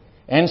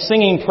and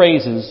singing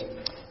praises,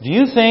 do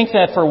you think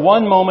that for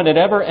one moment it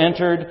ever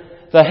entered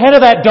the head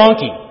of that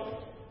donkey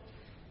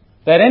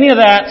that any of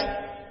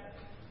that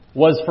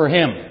was for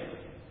Him?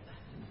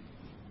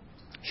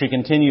 She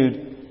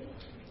continued,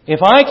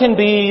 if I can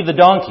be the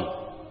donkey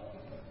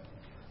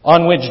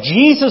on which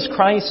Jesus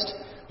Christ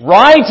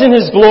rides in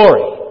His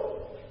glory,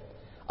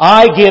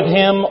 I give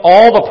Him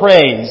all the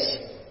praise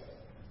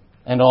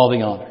and all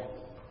the honor.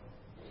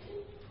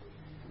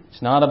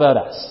 It's not about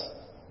us.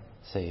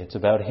 See, it's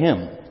about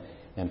Him.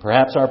 And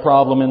perhaps our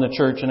problem in the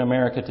church in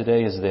America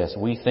today is this: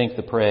 we think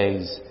the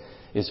praise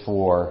is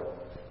for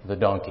the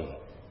donkey.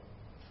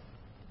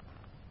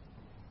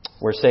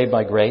 We're saved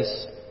by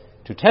grace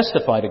to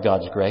testify to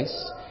God's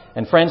grace.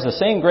 And friends, the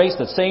same grace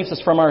that saves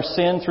us from our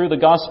sin through the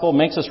gospel,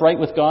 makes us right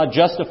with God,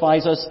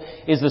 justifies us,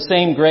 is the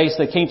same grace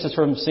that keeps us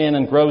from sin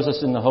and grows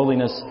us in the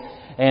holiness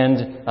and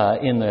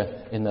in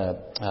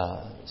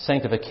the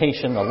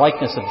sanctification, the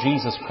likeness of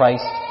Jesus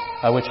Christ,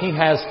 which He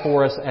has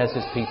for us as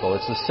His people.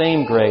 It's the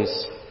same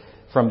grace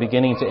from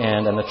beginning to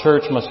end, and the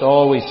church must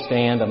always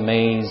stand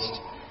amazed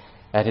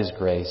at His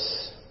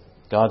grace,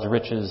 God's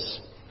riches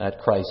at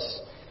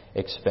Christ's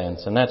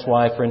expense. And that's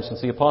why, for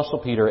instance, the Apostle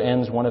Peter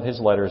ends one of his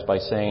letters by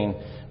saying,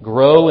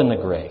 grow in the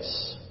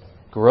grace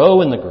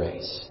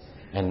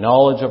and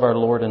knowledge of our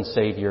Lord and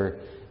Savior,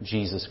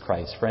 Jesus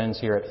Christ. Friends,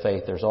 here at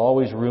Faith, there's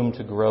always room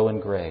to grow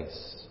in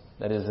grace.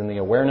 That is, in the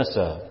awareness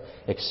of,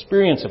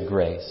 experience of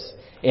grace,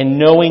 in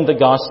knowing the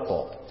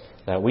gospel,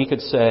 that we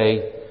could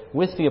say,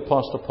 with the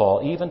Apostle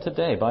Paul, even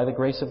today, by the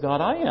grace of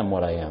God, I am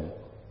what I am.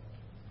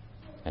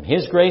 And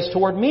His grace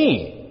toward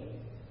me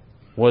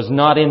was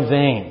not in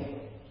vain.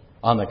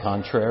 On the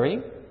contrary,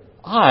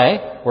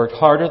 I worked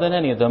harder than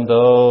any of them,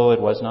 though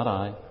it was not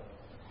I,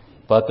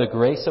 but the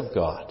grace of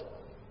God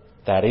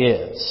that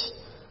is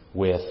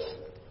with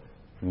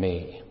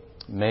me.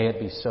 May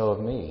it be so of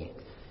me,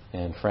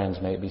 and friends,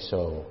 may it be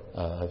so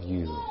of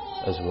you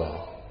as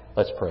well.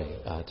 Let's pray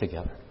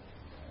together.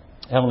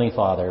 Heavenly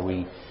Father,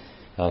 we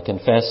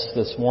confess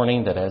this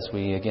morning that as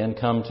we again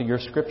come to Your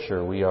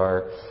Scripture, we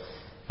are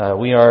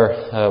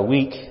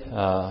weak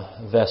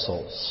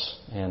vessels.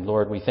 And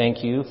Lord, we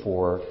thank You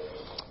for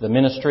the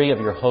ministry of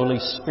Your Holy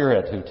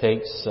Spirit, who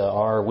takes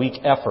our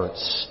weak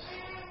efforts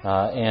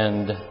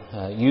and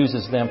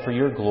uses them for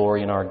Your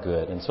glory and our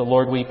good. And so,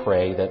 Lord, we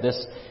pray that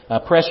this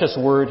precious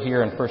word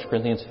here in 1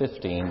 Corinthians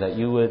 15, that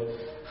You would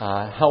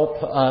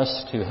help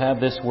us to have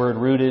this word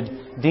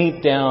rooted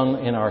deep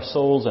down in our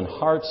souls and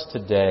hearts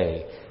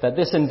today. That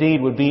this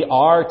indeed would be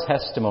our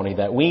testimony,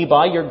 that we,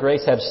 by Your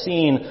grace, have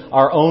seen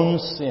our own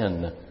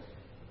sin.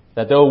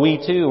 That though we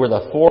too were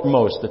the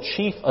foremost, the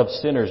chief of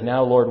sinners,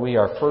 now, Lord, we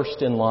are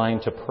first in line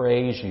to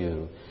praise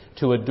You,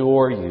 to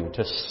adore You,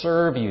 to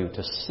serve You,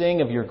 to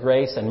sing of Your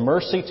grace and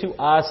mercy to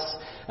us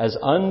as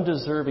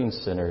undeserving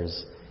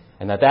sinners.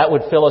 And that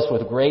would fill us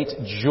with great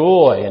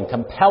joy and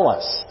compel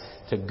us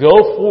to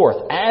go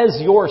forth as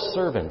Your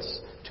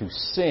servants to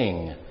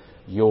sing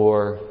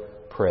Your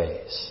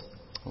praise.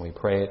 And we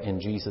pray it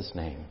in Jesus'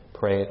 name.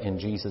 Pray it in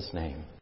Jesus' name.